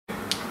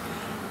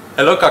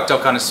Hello cocktail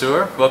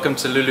connoisseur, welcome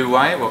to Lulu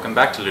White, welcome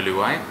back to Lulu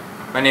White.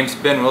 My name's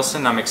Ben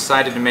Wilson, I'm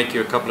excited to make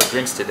you a couple of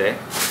drinks today.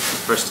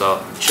 First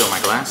I'll chill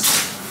my glass.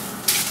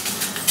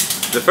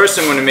 The first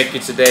I'm going to make you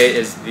today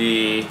is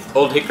the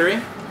Old Hickory,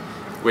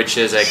 which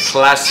is a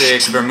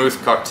classic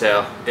vermouth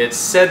cocktail. It's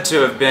said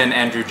to have been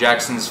Andrew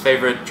Jackson's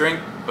favorite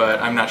drink,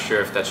 but I'm not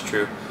sure if that's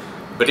true.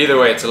 But either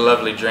way, it's a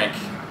lovely drink.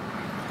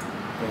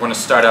 We're going to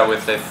start out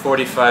with a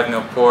 45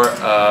 ml pour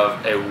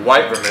of a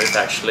white vermouth,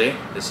 actually.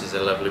 This is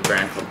a lovely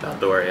brand called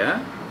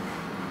Baldoria.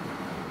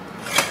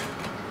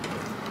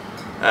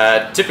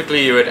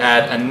 Typically you would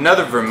add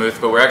another vermouth,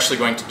 but we're actually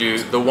going to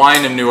do the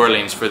wine of New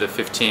Orleans for the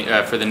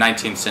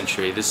 19th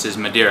century. This is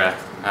Madeira.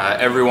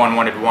 Everyone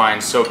wanted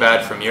wine so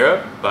bad from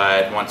Europe,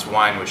 but once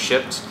wine was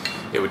shipped,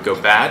 it would go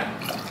bad.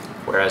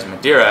 Whereas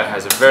Madeira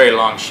has a very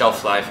long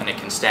shelf life and it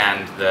can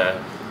stand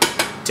the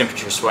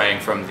temperature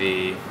swaying from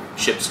the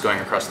ships going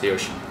across the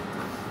ocean.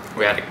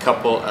 We had a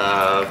couple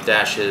of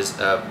dashes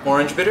of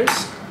orange bitters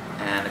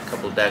and a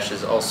couple of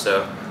dashes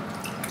also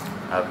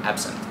of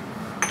absinthe.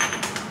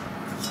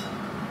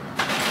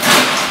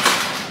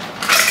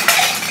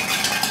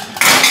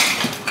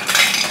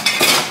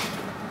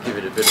 Give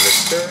it a bit of a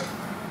stir.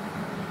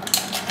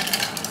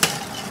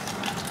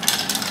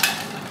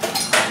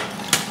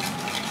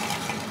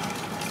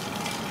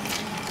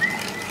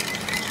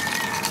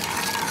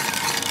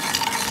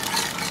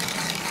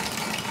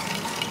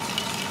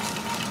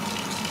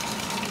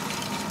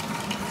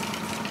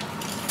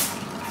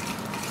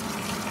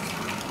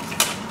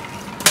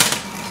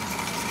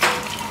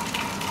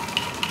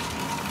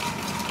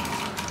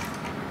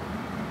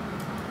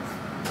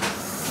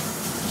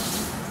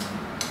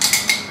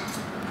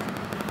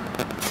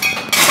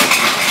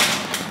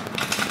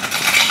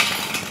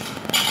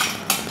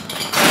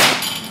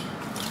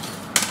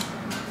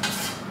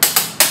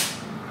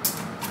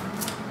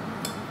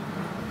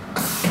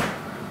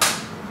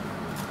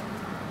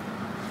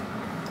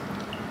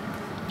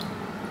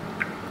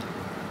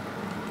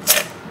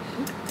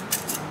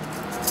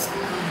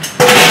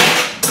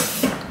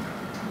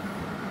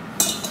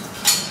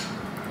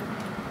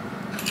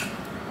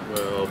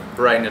 We'll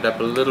brighten it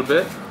up a little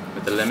bit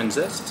with the lemon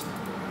zest.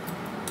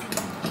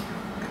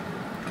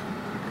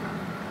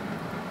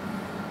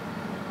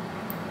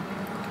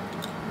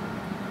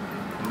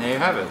 And there you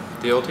have it,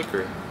 the Old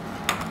Hickory.